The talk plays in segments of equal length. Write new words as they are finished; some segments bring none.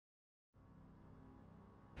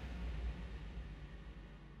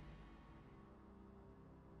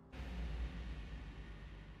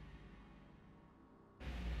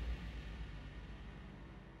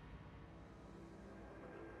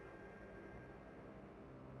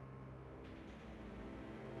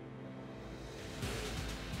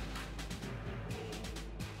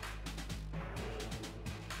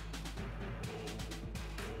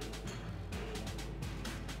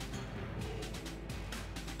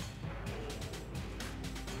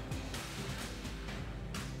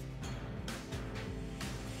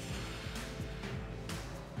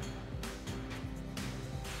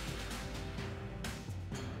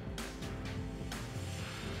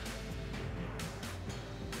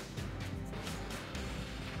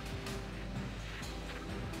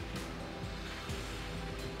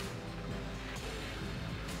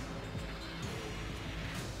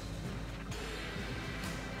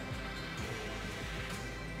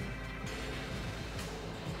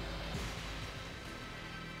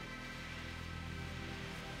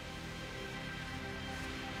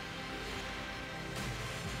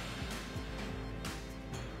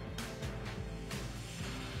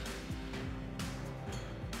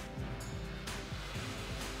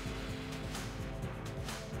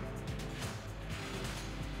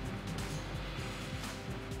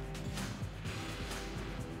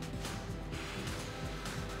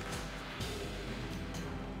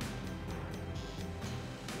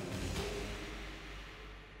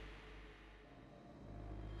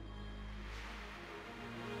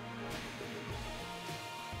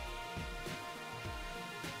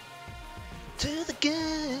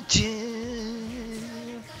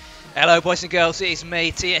Hello boys and girls, it is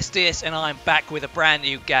me, TSDS, and I'm back with a brand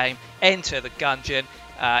new game, Enter the Gungeon.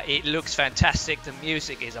 It looks fantastic, the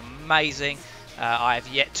music is amazing. I have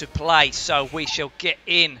yet to play, so we shall get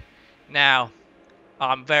in. Now,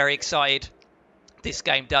 I'm very excited. This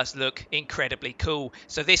game does look incredibly cool.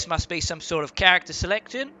 So this must be some sort of character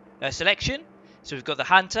selection. So we've got the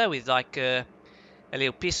hunter with like a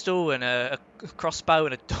little pistol and a crossbow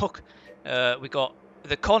and a dog. We've got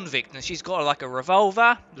the convict, and she's got like a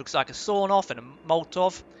revolver, looks like a sawn-off and a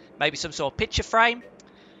Molotov, maybe some sort of picture frame.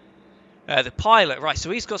 The pilot, right, so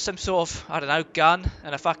he's got some sort of, I don't know, gun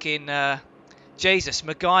and a fucking, Jesus,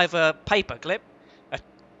 MacGyver paperclip, a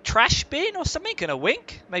trash bin or something, and a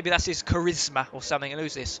wink. Maybe that's his charisma or something. And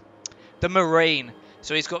who's this? The Marine.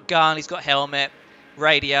 So he's got gun, he's got helmet,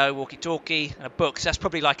 radio, walkie-talkie, and a book. So that's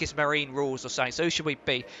probably like his Marine rules or something. So who should we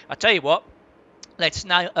be? I tell you what. Let's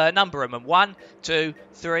number them. 1, 2,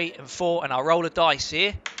 3, and 4, and I'll roll a dice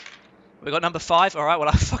here. We've got number 5. All right, well,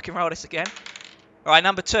 I'll fucking roll this again. All right,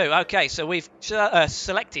 number 2. Okay, so we've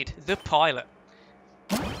selected the pilot.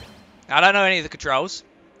 I don't know any of the controls,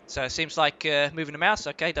 so it seems like moving the mouse.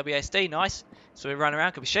 Okay, WASD, nice. So we run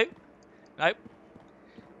around. Can we shoot? Nope.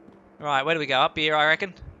 All right, where do we go? Up here, I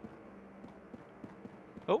reckon.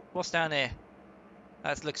 Oh, what's down there?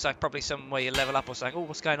 That looks like probably somewhere you level up or something. Oh,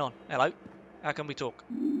 what's going on? Hello. How can we talk?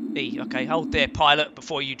 E. Okay, hold there, pilot.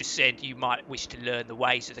 Before you descend, you might wish to learn the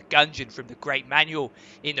ways of the Gungeon from the great manual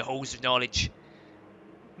in the halls of knowledge.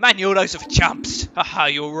 Manual, those are for chumps. Haha,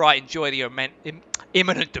 you're right. Enjoy the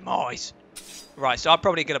imminent demise. Right, so I'm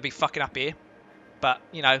probably going to be fucking up here. But,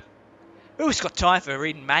 you know, who's got time for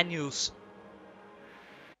reading manuals?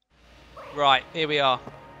 Right, here we are.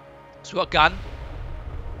 So we've got a gun.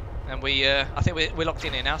 And we, I think we're locked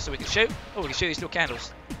in here now, so we can shoot. Oh, we can shoot these little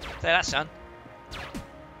candles. Say that, son.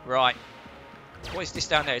 Right. What is this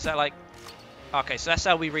down there? Is that like... Okay, so that's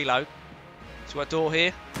how we reload. So we've got a door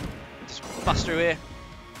here. Just bust through here.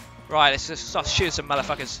 Right, let's just start shooting some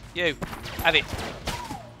motherfuckers. You, have it.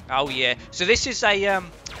 Oh yeah. So this is a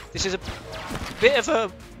bit of a,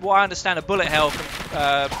 what I understand, a bullet hell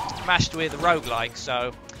mashed with a roguelike.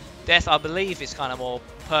 So death, I believe, is kind of more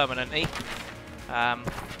permanently. Right,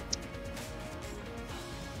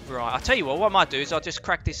 I'll tell you what I might do is I'll just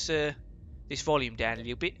crack this this volume down a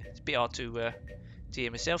little bit. It's a bit hard to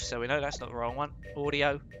hear myself, so we know that's not the wrong one.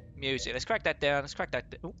 Audio, music. Let's crack that down. Let's crack that.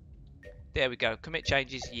 Ooh. There we go. Commit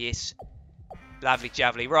changes. Yes. Lovely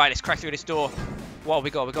javelin. Right, let's crack through this door. What have we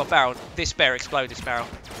got? We've got a barrel. This bear explode this barrel.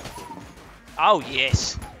 Oh,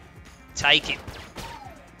 yes. Take it.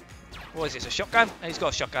 What is this? A shotgun? He's got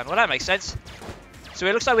a shotgun. Well, that makes sense. So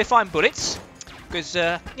it looks like we're finding bullets. Because,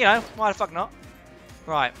 you know, why the fuck not?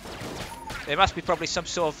 Right. There must be probably some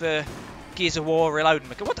sort of Gears of War reloading.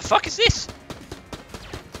 What the fuck is this?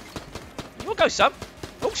 We'll go some.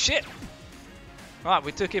 Oh shit. Right,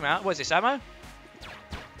 we took him out. What is this, ammo?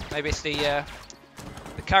 Maybe it's the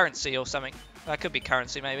currency or something. That could be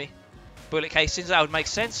currency, maybe. Bullet casings, that would make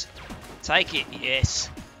sense. Take it, yes.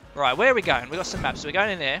 Right, where are we going? We've got some maps. So we're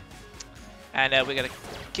going in there. And we're going to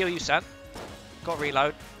kill you, son. Got to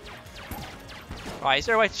reload. Right, is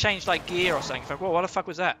there a way to change like gear or something? Whoa, what the fuck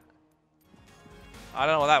was that? I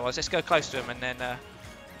don't know what that was. Let's go close to him and then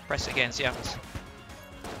press it again, see what happens.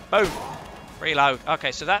 Boom! Reload.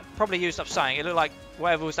 Okay, so that probably used up something. It looked like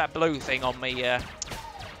whatever was that blue thing on me,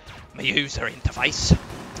 my user interface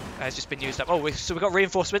has just been used up. Oh, so we've got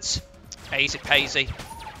reinforcements. Easy peasy.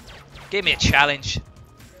 Give me a challenge.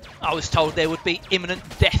 I was told there would be imminent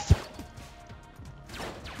death.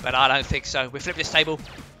 But I don't think so. We flip this table.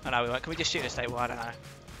 I know we won't. Can we just shoot this table? I don't know.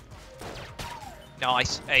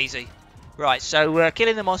 Nice. Easy. Right, so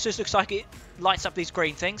killing the monsters looks like it lights up these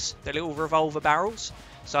green things. The little revolver barrels.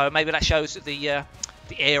 So maybe that shows that the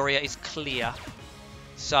area is clear.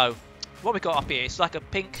 So, what we got up here? It's like a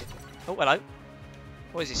pink... Oh, hello.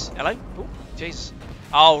 What is this? Hello? Oh, Jesus.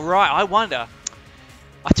 Oh, right. I wonder.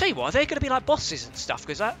 I tell you what, are they going to be like bosses and stuff?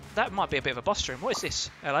 Because that might be a bit of a boss room. What is this?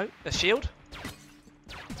 Hello? A shield?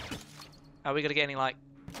 Are we going to get any, like,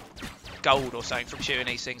 gold or something from shooting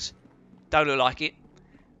these things? Don't look like it.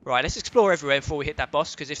 Right, let's explore everywhere before we hit that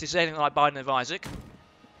boss, because if there's anything like Biden of Isaac,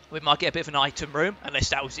 we might get a bit of an item room, unless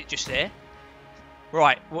that was it just there.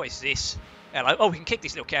 Right, what is this? Hello. Oh, we can kick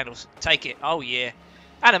these little candles. Take it. Oh, yeah.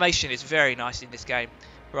 Animation is very nice in this game.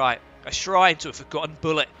 Right, a shrine to a forgotten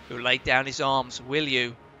bullet who laid down his arms. Will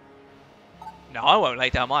you? No, I won't lay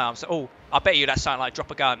down my arms. Oh, I bet you that's something like drop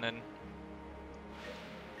a gun and...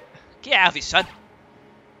 Get out of it, son.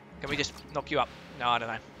 Can we just knock you up? No, I don't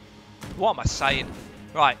know. What am I saying?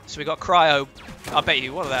 Right, so we got cryo. I bet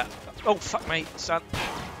you, what are that? Oh, fuck me, son.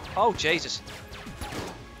 Oh, Jesus.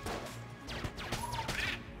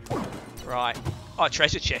 Right. Oh,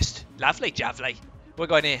 treasure chest. Lovely, javely. We're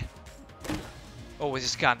going here. Oh, is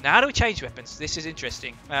this gun? Now, how do we change weapons? This is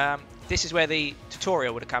interesting. This is where the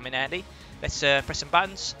tutorial would have come in handy. Let's press some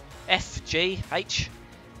buttons. F, G, H.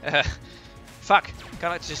 Fuck.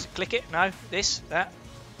 Can't I just click it? No. This, that.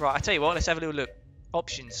 Right, I tell you what. Let's have a little look.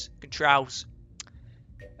 Options. Controls.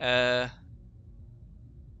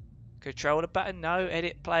 Controller button. No.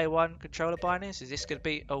 Edit player 1. Controller bindings. Is this going to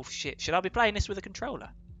be... Oh, shit. Should I be playing this with a controller?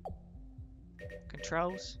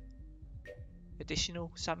 Controls.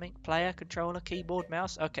 Additional something. Player, controller, keyboard,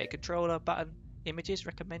 mouse. Okay, controller, button, images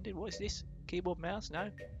recommended. What is this? Keyboard, mouse? No.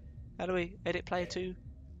 How do we edit player 2?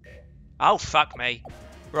 Oh, fuck me.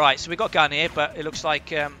 Right, so we got gun here, but it looks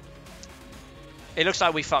like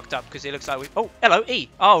we fucked up because it looks like we... Oh, hello, E.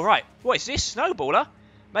 Oh, right. What is this? Snowballer?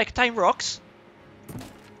 May contain rocks.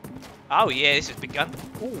 Oh, yeah, this is a big gun.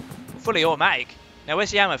 Ooh, fully automatic. Now,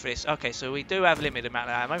 where's the ammo for this? Okay, so we do have a limited amount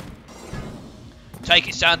of ammo. Take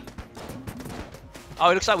it, son.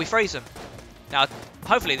 Oh, it looks like we freeze them. Now,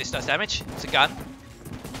 hopefully this does damage. It's a gun.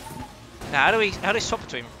 Now, how do we swap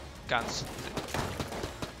between guns?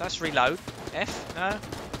 Let's reload. F? No.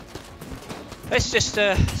 Let's just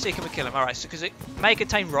see can we kill them. Alright, so because it may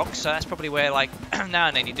contain rocks, so that's probably where, like, now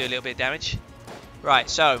and then you do a little bit of damage. Right,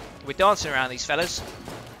 so we're dancing around these fellas.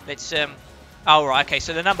 Let's oh, right, okay,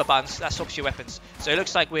 so the number buttons, that swaps your weapons. So it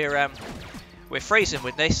looks like we're freezing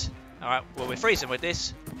with this. Alright, well, we're freezing with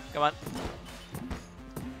this. Come on.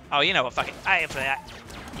 Oh, you know what? Fuck it. Aim for that.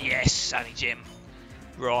 Yes, Sonny Jim.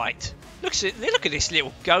 Right. Look at this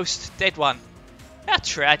little ghost. Dead one. How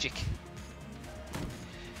tragic.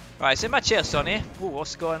 Right, is there much else on here? Ooh,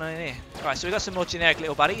 what's going on in here? Right, so we've got some more generic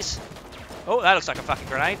little buddies. Oh, that looks like a fucking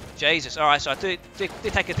grenade. Jesus. Alright, so I did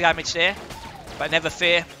take a damage there. But never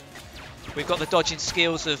fear. We've got the dodging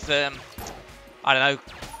skills of, I don't know,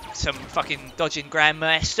 some fucking dodging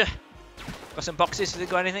grandmaster. Got some boxes. Has it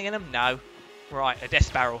got anything in them? No. Right, a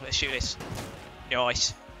death barrel. Let's shoot this.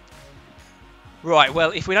 Nice. Right,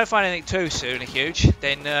 well, if we don't find anything too soon and huge,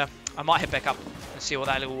 then I might head back up and see what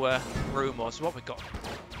that little room was. What we got?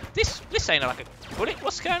 This ain't like a bullet.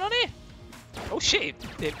 What's going on here? Oh shit!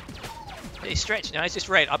 It's stretched. No, it's just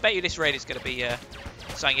red. I bet you this red is going to be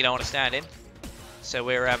something you don't want to stand in. So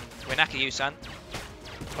we're knacker you, son.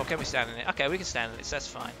 Or can we stand in it? Okay, we can stand in it. So that's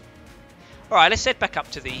fine. All right, let's head back up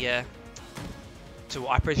to the to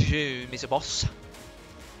what I presume is a boss.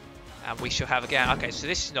 And we shall have a go. Okay, so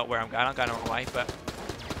this is not where I'm going. I'm going the wrong way, but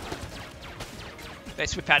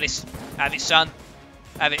let's whip out this. Have it, son.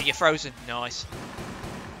 Have it. You're frozen. Nice.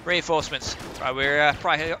 Reinforcements. Right, we're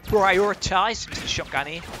prioritise Mr. Shotgun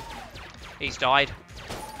here. He's died.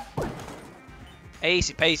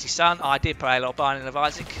 Easy peasy, son. I did play a lot of Binding of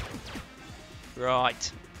Isaac.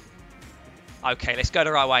 Right. Okay, let's go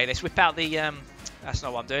the right way. Let's whip out the. That's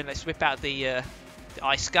not what I'm doing. Let's whip out the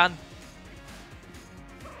ice gun.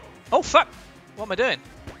 Oh fuck! What am I doing?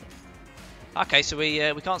 Okay, so we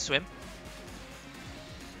can't swim.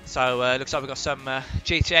 So looks like we've got some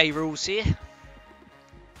GTA rules here.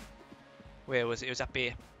 Where was it? It was up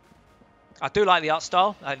here. I do like the art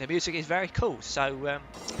style and the music is very cool. So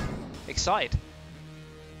excited.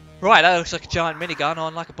 Right, that looks like a giant minigun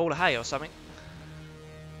on like a ball of hay or something.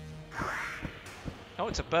 Oh,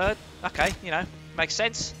 it's a bird. Okay, you know, makes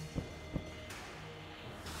sense.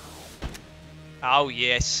 Oh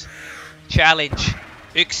yes, challenge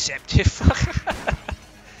accepted.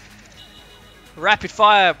 Rapid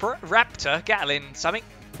fire raptor Gatling something.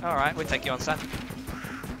 All right, we'll take you on, son.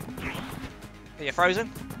 Are you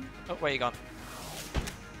frozen? Oh, where you gone?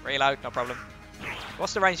 Reload, no problem.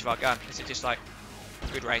 What's the range of our gun? Is it just like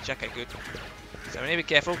good range? Okay, good. So we need to be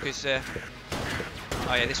careful because oh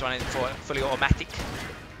yeah, this one is fully automatic.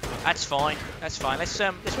 That's fine. That's fine. Let's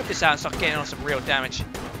whip this out and start getting on some real damage.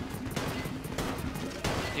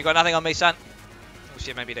 You got nothing on me, son? Oh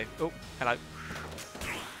shit, maybe you do. Oh, hello.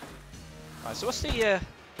 Right, so what's the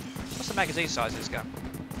magazine size of this gun?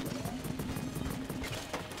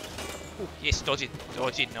 Oh, yes, dodging,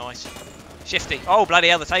 nice. Shifty. Oh, bloody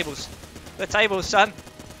hell, the tables. The tables, son.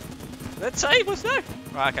 The tables, no.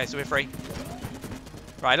 Right, okay, so we're free.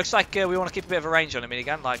 Right, looks like we want to keep a bit of a range on the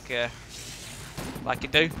minigun, like you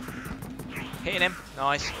do. Hitting him,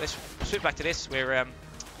 nice. Let's switch back to this. We're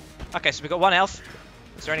okay, so we've got 1 health.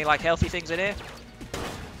 Is there any like healthy things in here?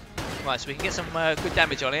 Right, so we can get some good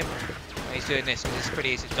damage on him. And he's doing this because it's pretty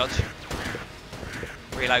easy to dodge.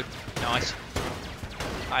 Reload, nice.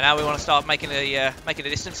 Alright, now we want to start making the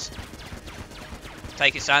distance.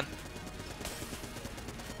 Take it, son.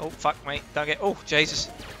 Oh fuck me! Don't get. Oh Jesus.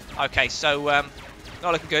 Okay, so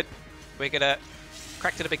not looking good. We're gonna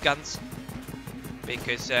crack to the big guns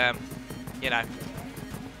because you know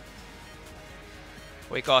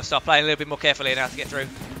We gotta start playing a little bit more carefully now to get through.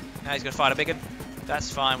 Now he's gonna find a big one.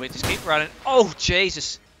 That's fine. We just keep running. Oh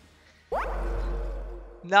Jesus!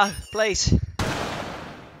 No, please.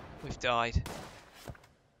 We've died.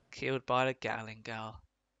 Killed by the Gatling gun.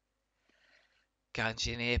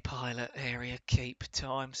 Gungeon here, pilot, area, keep,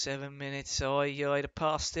 time 7 minutes. The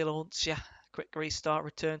pass still haunts ya. Quick restart,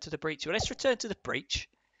 return to the breach. Well, let's return to the breach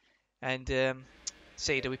and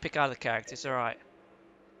see, do we pick other characters? Alright.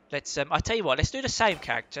 Let's, I tell you what, let's do the same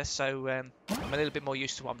character so I'm a little bit more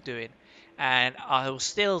used to what I'm doing. And I will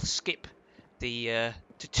still skip the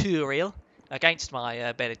tutorial against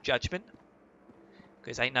my better judgment.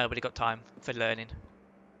 Because ain't nobody got time for learning.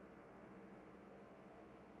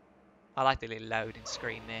 I like the little loading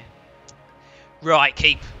screen there. Right,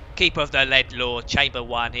 keep of the Lead Lord, Chamber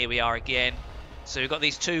 1, here we are again. So we've got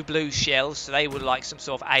these 2 blue shells, so they were like some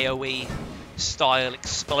sort of AoE style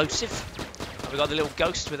explosive. And we've got the little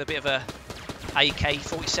ghost with a bit of a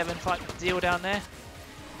AK-47 type deal down there.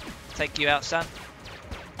 Take you out, son.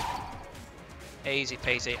 Easy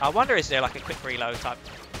peasy. I wonder, is there like a quick reload type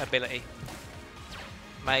ability?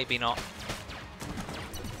 Maybe not.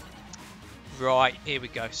 Right, here we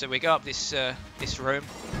go. So we go up this this room,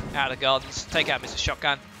 out of the gardens. Take out Mr.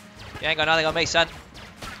 Shotgun. You ain't got nothing on me, son.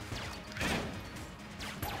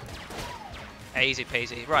 Easy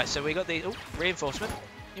peasy. Right, so we got the reinforcement.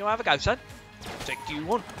 You want to have a go, son? Take you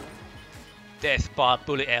one. Death by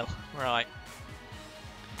bullet hell. Right.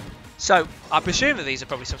 So I presume that these are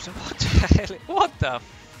probably some sort of what the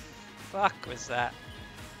fuck was that?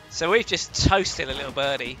 So we've just toasted a little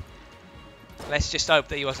birdie. Let's just hope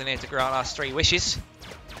that he wasn't here to grant us 3 wishes.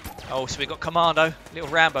 Oh, so we've got Commando, little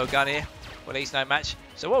Rambo gun here. Well, he's no match.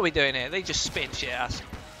 So what are we doing here? They just spitting shit at us.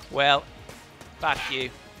 Well, fuck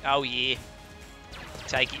you. Oh yeah.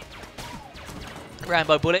 Take it.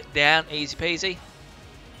 Rambo bullet down, easy peasy.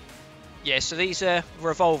 Yeah, so these are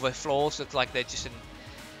revolver floors. It's like they're just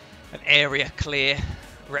an area clear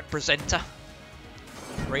representer.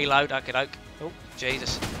 Reload, okie-doke. Oh,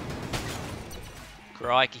 Jesus.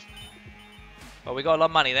 Crikey. Well, we got a lot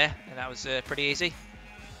of money there, and that was pretty easy.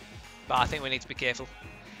 But I think we need to be careful.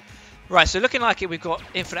 Right, so looking like it, we've got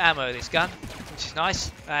infinite ammo with this gun, which is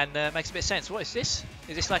nice, and makes a bit of sense. What is this?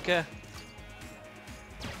 Is this like a...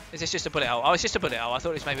 Is this just a bullet hole? Oh, it's just a bullet hole. I thought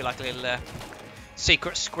it was maybe like a little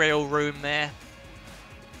secret squirrel room there.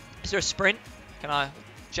 Is there a sprint? Can I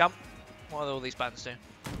jump? What do all these buttons do?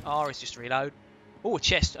 R is just reload. Oh, a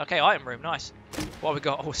chest. Okay, item room. Nice. What have we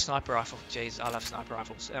got? Oh, sniper rifle. Jeez, I love sniper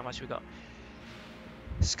rifles. How much have we got?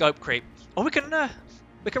 Scope creep. Oh, we can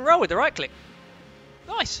roll with the right click.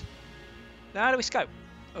 Nice. Now how do we scope?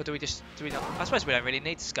 Or do we not? I suppose we don't really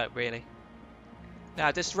need to scope really. Now,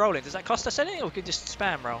 does rolling, does that cost us anything, or we can just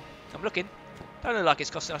spam roll? I'm looking. Don't look like it's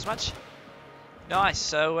costing us much. Nice.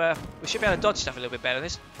 So we should be able to dodge stuff a little bit better than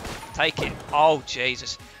this. Take it. Oh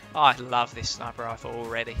Jesus. I love this sniper rifle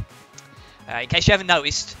already. In case you haven't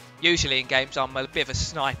noticed, usually in games I'm a bit of a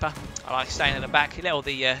sniper. I like staying in the back. Let all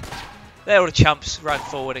the chumps run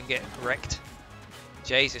forward and get wrecked.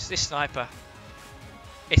 Jesus, this sniper.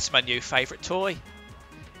 It's my new favourite toy.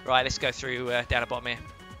 Right, let's go through down the bottom here.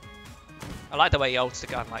 I like the way he holds the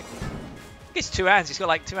gun. Like, it's 2 hands. He's got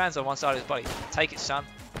like 2 hands on one side of his body. Take it, son.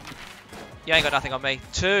 You ain't got nothing on me.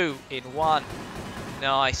 2 in 1.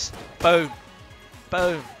 Nice. Boom.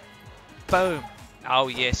 Boom. Boom. Oh,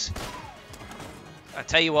 yes. I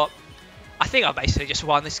tell you what. I think I basically just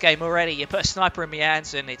won this game already. You put a sniper in my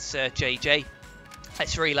hands and it's GG.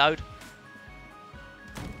 Let's reload.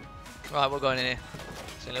 Right, we're going in here.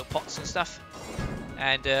 Some little pots and stuff.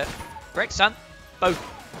 And, correct, son. Boom.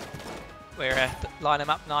 We're line them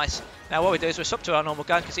up nice. Now what we do is we'll swap to our normal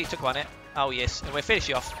gun because he took one hit. Oh yes, and we'll finish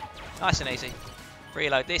you off. Nice and easy.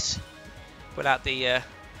 Reload this. Pull out the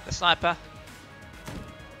sniper.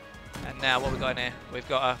 And now what we got in here? We've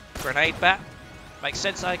got a grenade bat. Makes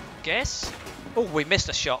sense, I guess. Oh, we missed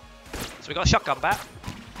a shot. So we got a shotgun bat.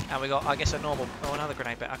 And we got, I guess, a normal... Oh, another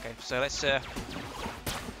grenade bat. Okay, so let's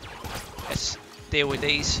deal with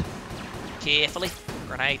these carefully.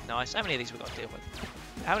 Grenade, nice. How many of these we got to deal with?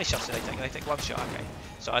 How many shots do they take? They take 1 shot, okay.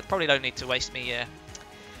 So I probably don't need to waste me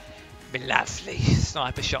lovely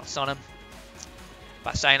sniper shots on them.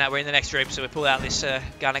 But saying that, we're in the next room, so we pull out this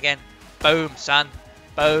gun again. Boom, son.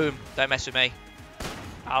 Boom. Don't mess with me.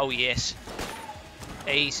 Oh, yes.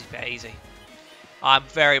 Easy peasy. I'm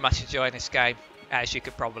very much enjoying this game, as you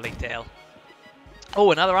could probably tell.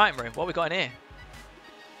 Oh, another item room. What have we got in here?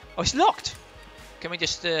 Oh, it's locked. Can we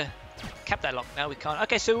just cap that lock? No, we can't.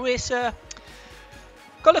 Okay, so we're...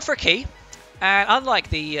 Got to look for a key, and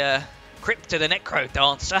unlike the Crypt to the Necro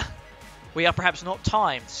Dancer, we are perhaps not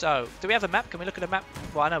timed. So, do we have a map? Can we look at a map?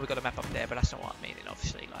 Well, I know we've got a map up there, but that's not what I'm meaning,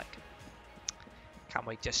 obviously. Like, can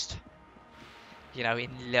we just, you know,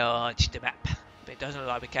 enlarge the map? But it doesn't look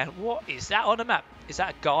like we can. What is that on the map? Is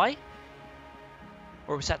that a guy?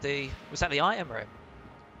 Or was that the item room?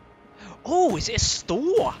 Oh, is it a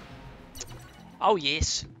store? Oh,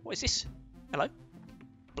 yes. What is this? Hello?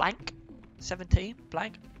 Blank? 17?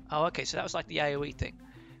 Blank? Oh, okay, so that was like the AoE thing.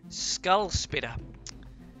 Skull spitter.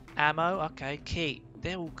 Ammo, okay, key.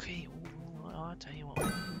 They're all key. Ooh, I'll tell you what.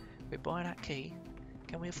 We're buying that key.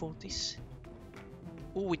 Can we afford this?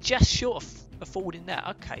 Oh, we're just short of affording that.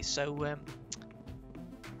 Okay, so we're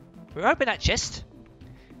opening that chest.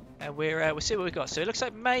 And we'll see what we've got. So it looks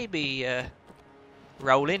like maybe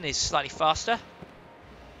rolling is slightly faster.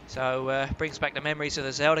 So brings back the memories of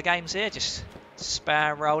the Zelda games here. Just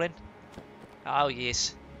spam rolling. Oh,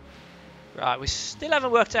 yes. Right, we still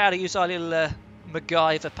haven't worked out how to use our little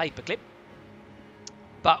MacGyver paperclip.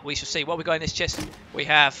 But we shall see what we got in this chest. We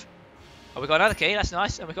have... Oh, we got another key. That's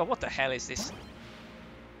nice. And we got... What the hell is this?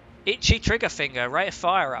 Itchy trigger finger. Rate of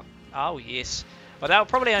fire up. Oh, yes. But that will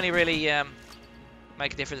probably only really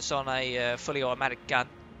make a difference on a fully automatic gun.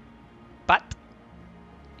 But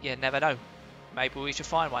you never know. Maybe we should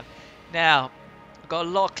find one. Now, I've got a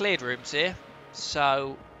lot of cleared rooms here.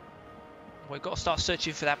 So we've got to start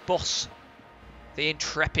searching for that boss. The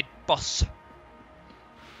intrepid boss.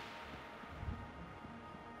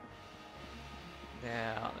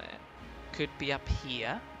 Now, that could be up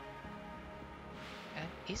here. And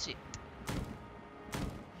is it?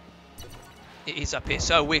 It is up here,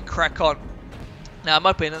 so we crack on. Now, I'm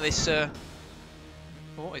hoping that this...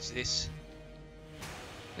 what is this?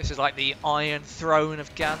 This is like the Iron Throne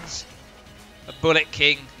of guns. A Bullet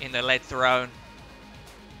King in the Lead Throne.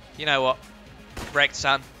 You know what? Wrecked,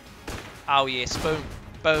 son. Oh, yes. Boom.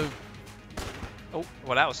 Boom. Oh,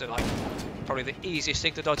 well, that was like probably the easiest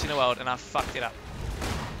thing to dodge in the world, and I fucked it up.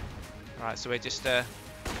 Alright, so we just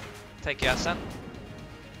take you out, son.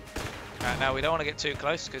 Alright, now we don't want to get too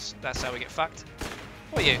close, because that's how we get fucked.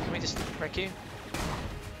 What are you? Can we just wreck you?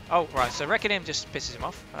 Oh, right, so wrecking him just pisses him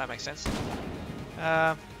off. That makes sense.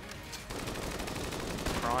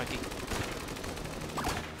 Crikey.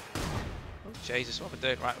 Oh, Jesus, what we're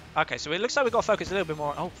doing. Right, okay, so it looks like we've got to focus a little bit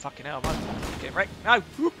more on... Oh, fucking hell, I'm getting wrecked. No!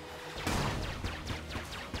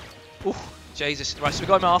 Ooh, Jesus. Right, so we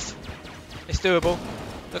got him off. It's doable.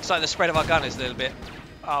 Looks like the spread of our gun is a little bit...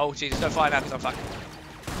 Oh, Jesus, don't fire now because I'm fucked.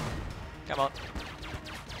 Come on.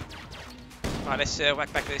 Right, let's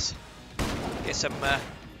whack back this. Get some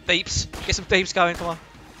deeps. Get some deeps going, come on.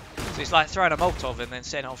 So it's like throwing a Molotov and then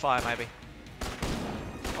setting it on fire, maybe.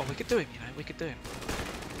 Oh, we could do him, you know, we could do him.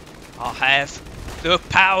 I have the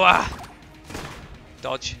power.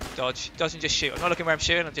 Dodge, dodge. Doesn't just shoot. I'm not looking where I'm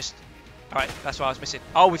shooting, I'm just... Alright, that's what I was missing.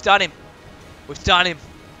 Oh, we've done him. We've done him.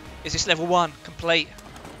 Is this level 1 complete?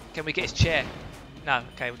 Can we get his chair? No,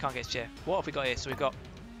 okay, we can't get his chair. What have we got here? So we've got...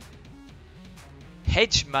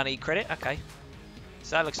 Hedge money credit, okay.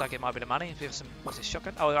 So that looks like it might be the money. We have some... What's this,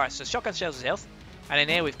 shotgun? Oh, alright, so shotgun shells is health. And in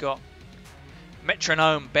here we've got...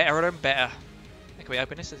 Metronome, better and better. Can we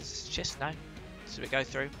open this? Is this chest? No. So we go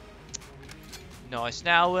through. Nice.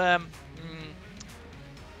 Now,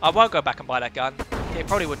 I won't go back and buy that gun. It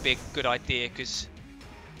probably would be a good idea because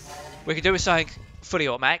we could do with something fully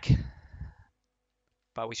automatic.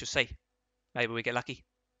 But we shall see. Maybe we get lucky.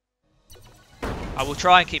 I will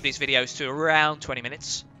try and keep these videos to around 20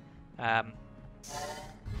 minutes.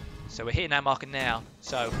 So we're hitting our marker now.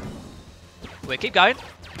 So we'll keep going.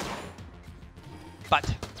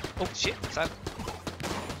 But, oh shit, so...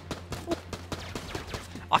 Ooh.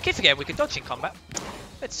 I keep forgetting we can dodge in combat.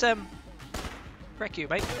 Let's wreck you,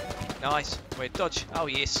 mate. Nice. We're dodge. Oh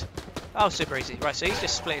yes. Oh, super easy. Right, so he's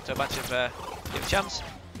just split into a bunch of little chums.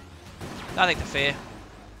 Nothing to fear.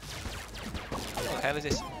 What the hell is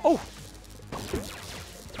this? Oh!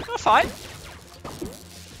 Wanna fight?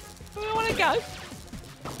 Where do I wanna go?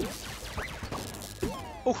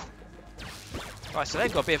 Oh! Right, so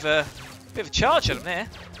they've got a bit of a charge on them there.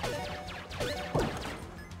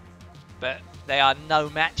 But they are no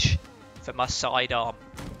match for my sidearm.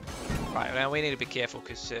 Right, now we need to be careful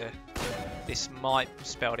because this might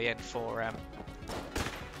spell the end for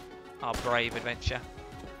our brave adventure.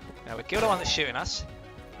 Now we kill the one that's shooting us.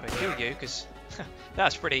 We kill you because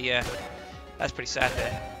that's pretty sad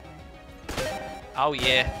there. Oh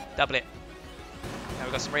yeah, double it. Now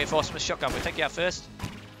we've got some reinforcements. Shotgun. We'll take you out first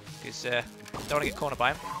because don't want to get cornered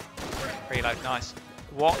by him. Reload, nice.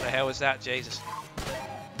 What the hell was that? Jesus.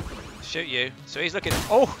 Shoot you. So he's looking.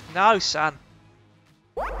 Oh no, son.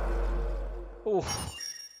 Oh.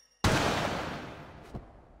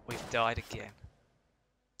 We've died again.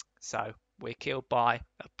 So we're killed by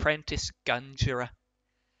Apprentice Gungeon.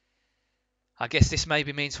 I guess this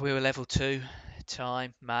maybe means we were level 2.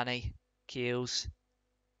 Time, money, kills.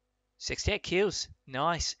 68 kills.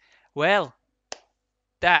 Nice. Well,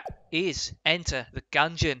 that is Enter the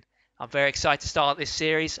Gungeon. I'm very excited to start this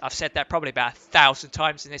series. I've said that probably about 1,000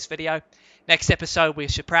 times in this video. Next episode, we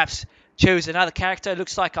should perhaps choose another character.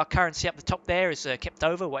 Looks like our currency up the top there is kept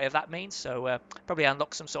over, whatever that means. So probably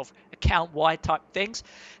unlock some sort of account-wide type things.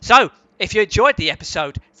 So if you enjoyed the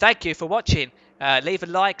episode, thank you for watching. Leave a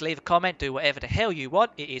like, leave a comment, do whatever the hell you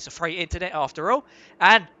want. It is a free internet after all.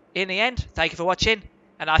 And in the end, thank you for watching,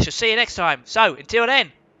 and I shall see you next time. So until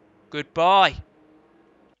then, goodbye.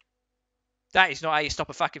 That is not how you stop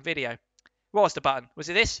a fucking video. What was the button? Was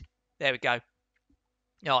it this? There we go.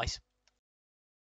 Nice.